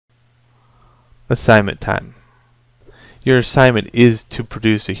Assignment time. Your assignment is to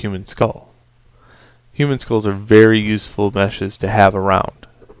produce a human skull. Human skulls are very useful meshes to have around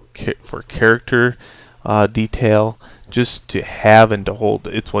for character detail, just to have and to hold.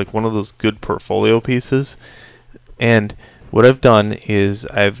 It's like one of those good portfolio pieces. And what I've done is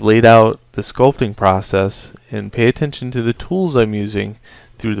I've laid out the sculpting process, and pay attention to the tools I'm using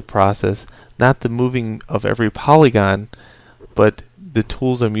through the process, not the moving of every polygon, but the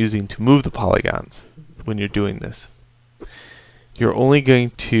tools I'm using to move the polygons when you're doing this. You're only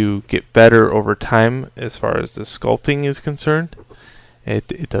going to get better over time as far as the sculpting is concerned.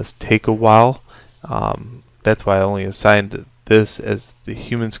 It does take a while. That's why I only assigned this as the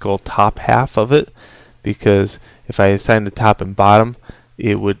human skull top half of it, because if I assign the top and bottom,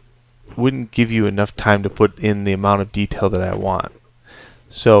 it wouldn't give you enough time to put in the amount of detail that I want.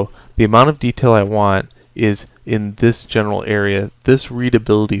 So the amount of detail I want is in this general area, this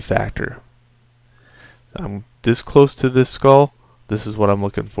readability factor. I'm this close to this skull, this is what I'm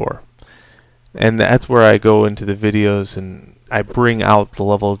looking for. And that's where I go into the videos and I bring out the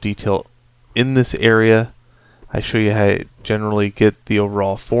level of detail in this area. I show you how I generally get the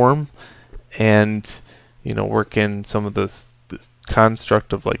overall form, and work in some of the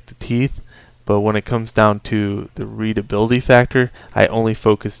construct of like the teeth. But when it comes down to the readability factor, I only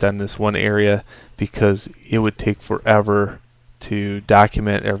focused on this one area because it would take forever to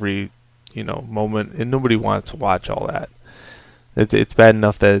document every moment, and nobody wants to watch all that. It's bad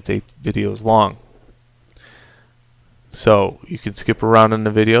enough that it's 8 videos long. So you can skip around in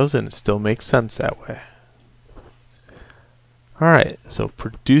the videos and it still makes sense that way. Alright, so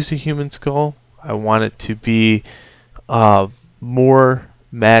produce a human skull. I want it to be more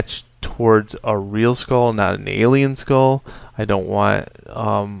matched towards a real skull, not an alien skull. I don't want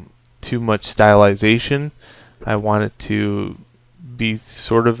too much stylization. I want it to be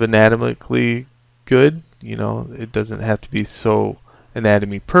sort of anatomically good. It doesn't have to be so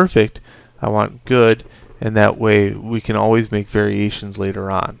anatomy perfect. I want good, and that way we can always make variations later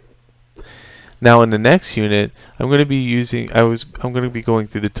on. Now in the next unit, I'm going to be going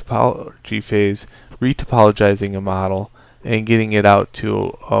through the topology phase, retopologizing a model and getting it out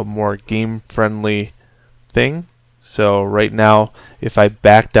to a more game-friendly thing. So right now, if I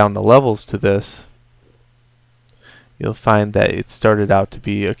back down the levels to this, you'll find that it started out to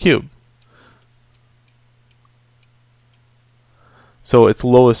be a cube. So its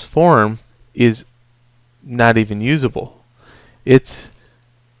lowest form is not even usable. It's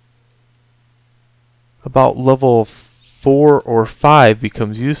about level 4 or 5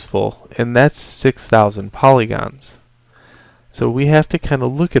 becomes useful, and that's 6,000 polygons. So we have to kind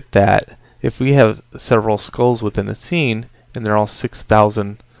of look at that. If we have several skulls within a scene and they're all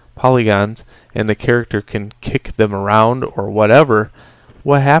 6,000 polygons and the character can kick them around or whatever,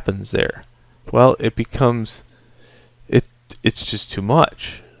 what happens there? Well, it becomes it's just too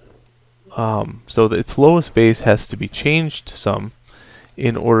much. So its lowest base has to be changed some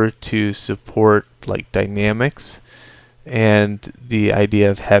in order to support like dynamics and the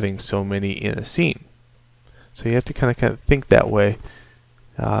idea of having so many in a scene. So you have to kind of think that way.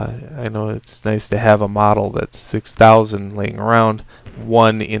 I know it's nice to have a model that's 6,000 laying around,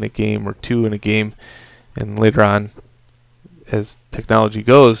 1 in a game or 2 in a game, and later on, as technology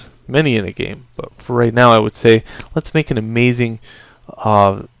goes, many in a game. But for right now, I would say let's make an amazing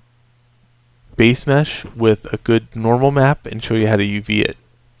base mesh with a good normal map and show you how to UV it.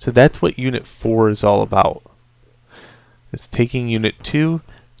 So that's what Unit 4 is all about. It's taking Unit 2,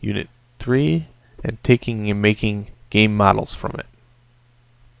 Unit 3, and taking and making game models from it.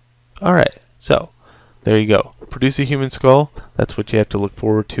 Alright, so there you go. Produce a human skull. That's what you have to look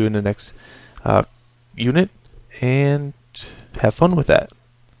forward to in the next unit, and have fun with that.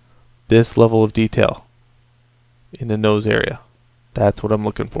 This level of detail in the nose area. That's what I'm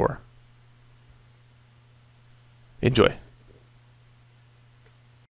looking for. Enjoy.